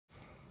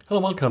Hello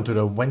and welcome to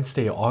the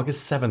Wednesday,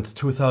 August 7th,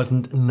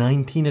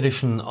 2019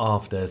 edition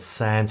of the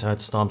SANS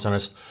and Storm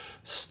Center's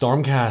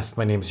Stormcast.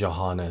 My name is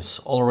Johannes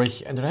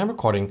Ulrich and today I'm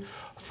recording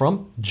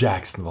from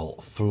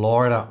Jacksonville,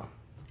 Florida.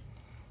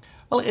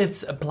 Well,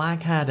 it's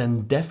Black Hat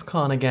and DEF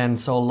CON again,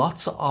 so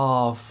lots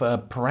of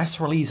press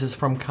releases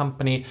from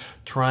company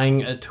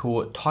trying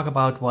to talk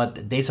about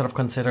what they sort of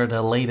consider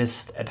the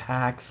latest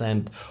attacks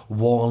and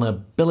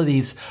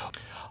vulnerabilities.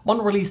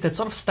 One release that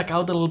sort of stuck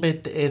out a little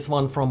bit is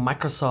one from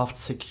Microsoft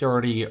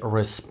Security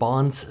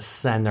Response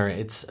Center.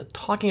 It's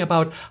talking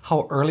about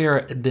how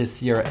earlier this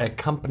year a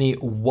company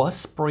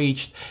was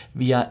breached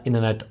via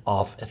Internet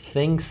of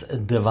Things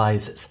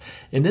devices.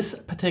 In this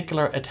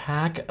particular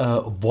attack,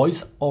 a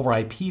voice over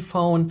IP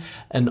phone,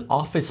 an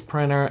office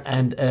printer,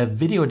 and a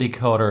video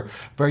decoder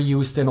were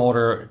used in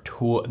order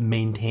to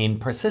maintain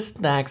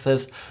persistent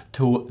access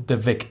to the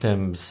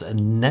victim's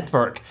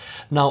network.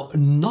 Now,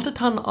 not a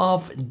ton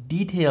of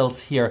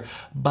details here,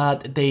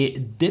 but they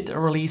did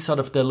release sort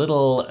of the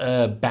little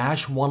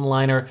bash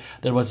one-liner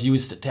that was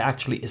used to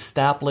actually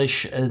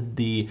establish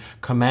the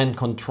command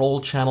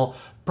control channel.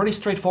 Pretty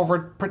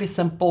straightforward, pretty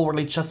simple,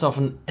 really just of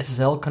an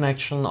SSL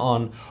connection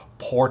on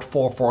port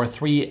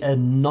 443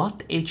 and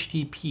not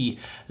HTTP.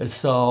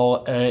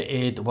 So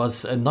it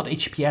was not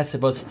HTTPS,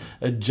 it was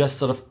just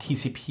sort of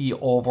TCP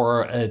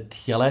over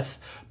TLS.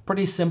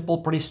 Pretty simple,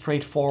 pretty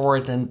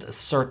straightforward, and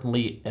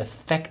certainly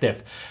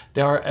effective.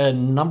 There are a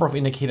number of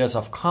indicators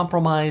of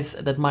compromise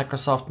that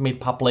Microsoft made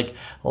public,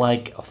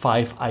 like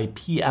 5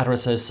 IP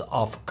addresses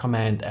of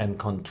command and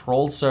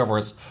control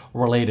servers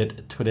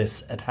related to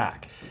this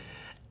attack.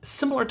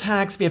 Similar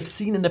attacks we have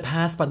seen in the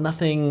past, but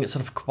nothing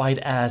sort of quite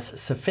as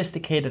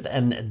sophisticated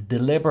and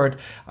deliberate.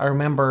 I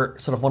remember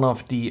sort of one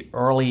of the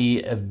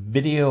early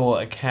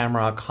video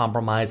camera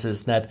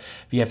compromises that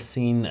we have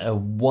seen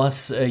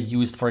was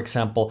used, for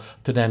example,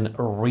 to then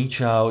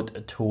reach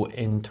out to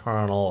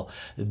internal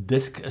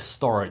disk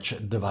storage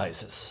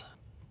devices.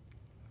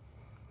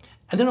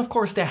 And then, of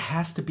course, there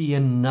has to be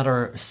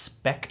another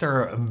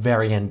Spectre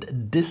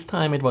variant. This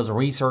time it was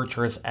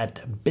researchers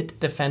at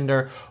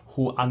Bitdefender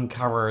who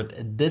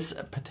uncovered this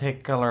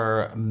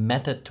particular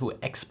method to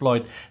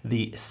exploit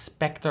the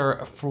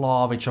Spectre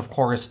flaw, which of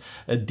course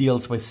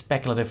deals with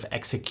speculative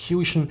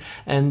execution,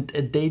 and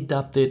they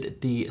dubbed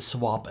it the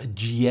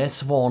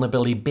swapGS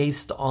vulnerability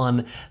based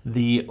on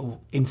the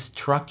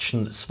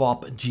instruction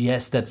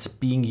swapGS that's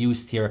being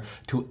used here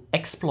to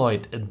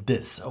exploit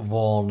this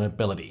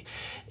vulnerability.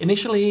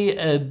 Initially,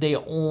 they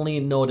only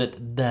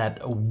noted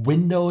that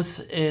Windows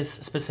is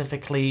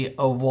specifically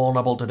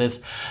vulnerable to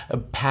this.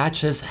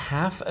 Patches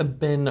have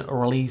been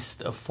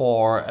released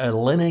for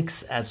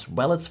Linux as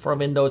well as for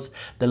Windows.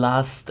 The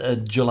last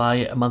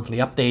July monthly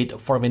update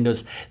for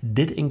Windows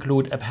did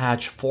include a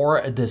patch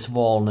for this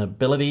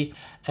vulnerability.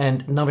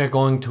 And now we're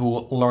going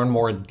to learn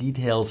more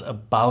details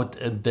about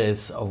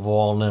this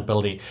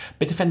vulnerability.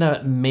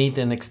 Bitdefender made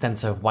an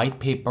extensive white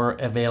paper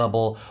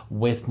available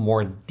with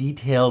more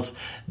details.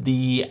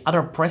 The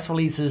other press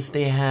releases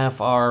they have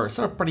are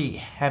sort of pretty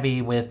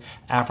heavy with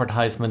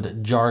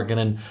advertisement jargon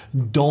and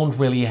don't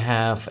really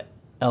have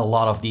a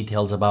lot of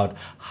details about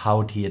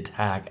how the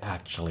attack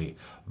actually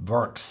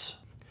works.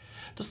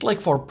 Just like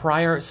for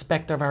prior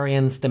Spectre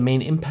variants, the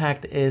main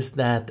impact is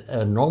that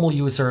a normal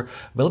user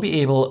will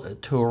be able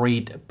to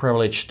read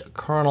privileged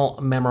kernel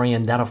memory,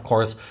 and that of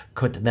course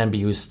could then be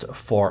used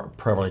for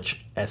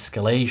privilege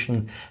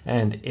escalation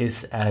and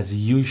is, as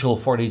usual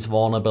for these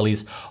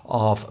vulnerabilities,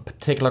 of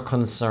particular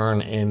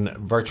concern in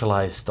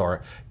virtualized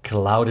or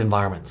cloud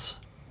environments.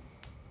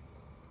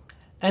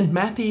 And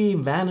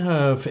Matthew Van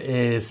Hoof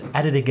is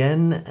at it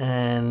again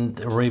and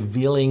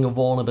revealing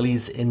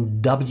vulnerabilities in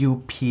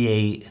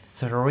WPA3.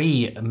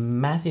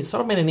 Matthew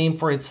sort of made a name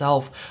for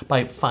itself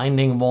by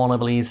finding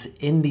vulnerabilities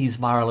in these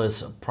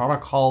wireless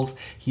protocols.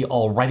 He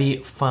already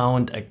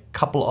found a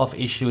couple of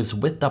issues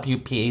with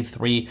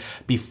WPA3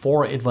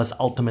 before it was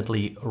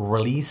ultimately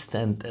released,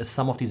 and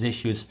some of these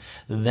issues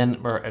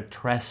then were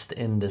addressed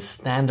in the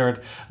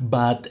standard.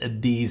 But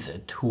these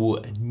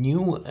two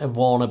new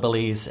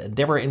vulnerabilities,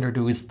 they were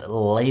introduced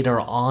later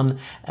on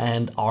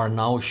and are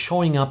now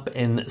showing up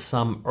in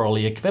some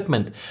early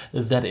equipment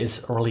that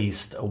is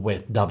released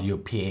with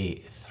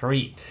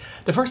WPA3.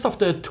 The first of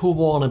the two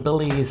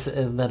vulnerabilities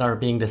that are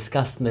being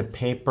discussed in the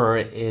paper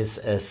is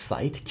a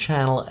side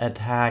channel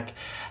attack,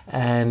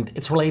 and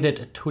it's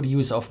related to the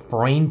use of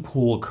brain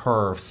pool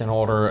curves in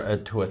order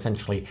to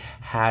essentially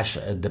hash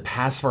the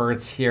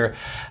passwords here.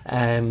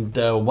 And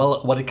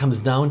well, what it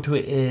comes down to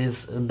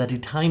is that the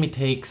time it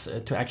takes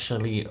to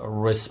actually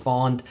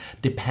respond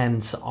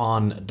depends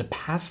on the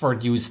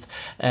password used,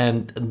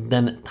 and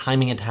then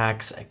timing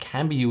attacks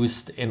can be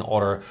used in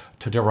order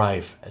to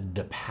derive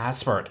the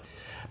password.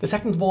 The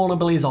second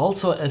vulnerability is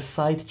also a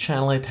side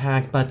channel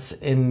attack, but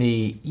in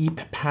the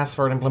EAP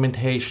password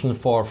implementation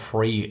for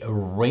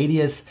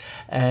FreeRADIUS,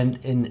 and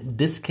in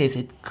this case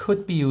it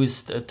could be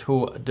used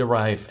to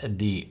derive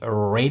the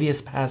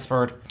Radius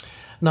password.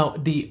 Now,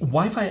 the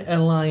Wi-Fi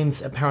Alliance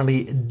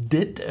apparently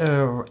did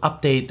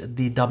update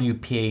the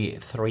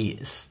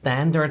WPA3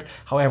 standard.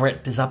 However,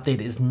 this update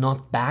is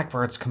not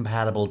backwards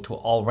compatible to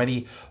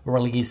already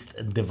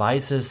released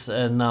devices.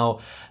 Now,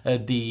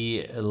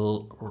 the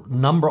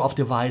number of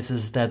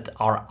devices that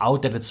are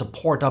out there that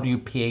support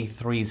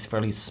WPA3 is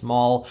fairly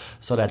small,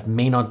 so that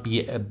may not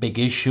be a big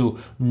issue.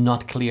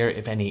 Not clear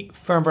if any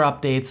firmware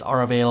updates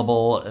are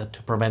available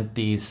to prevent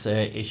these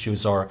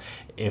issues, or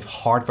if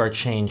hardware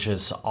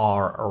changes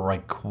are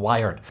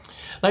required.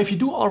 Now, if you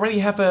do already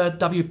have a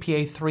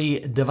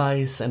WPA3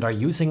 device and are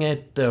using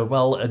it,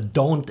 well,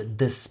 don't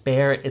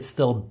despair. It's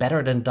still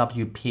better than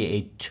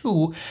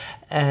WPA2.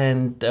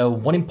 And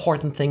one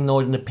important thing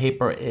noted in the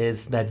paper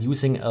is that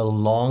using a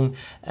long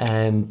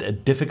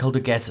and difficult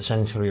to guess,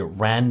 essentially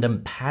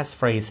random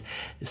passphrase,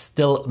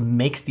 still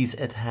makes these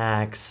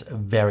attacks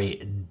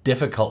very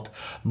difficult.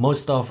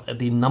 Most of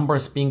the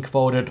numbers being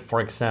quoted, for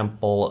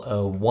example,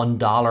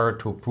 $1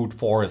 to brute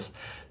force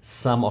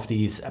some of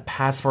these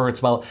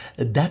passwords, well,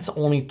 that's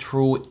only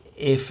true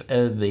if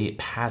the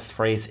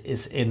passphrase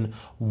is in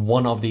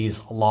one of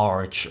these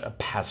large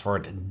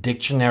password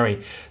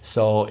dictionary.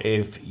 So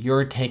if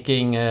you're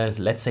taking,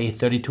 let's say,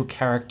 32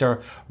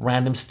 character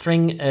random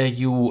string,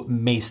 you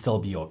may still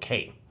be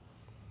okay.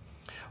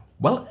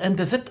 Well, and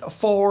that's it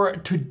for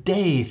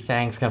today.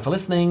 Thanks again for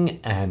listening,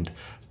 and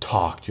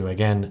talk to you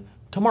again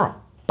tomorrow.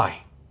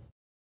 Bye.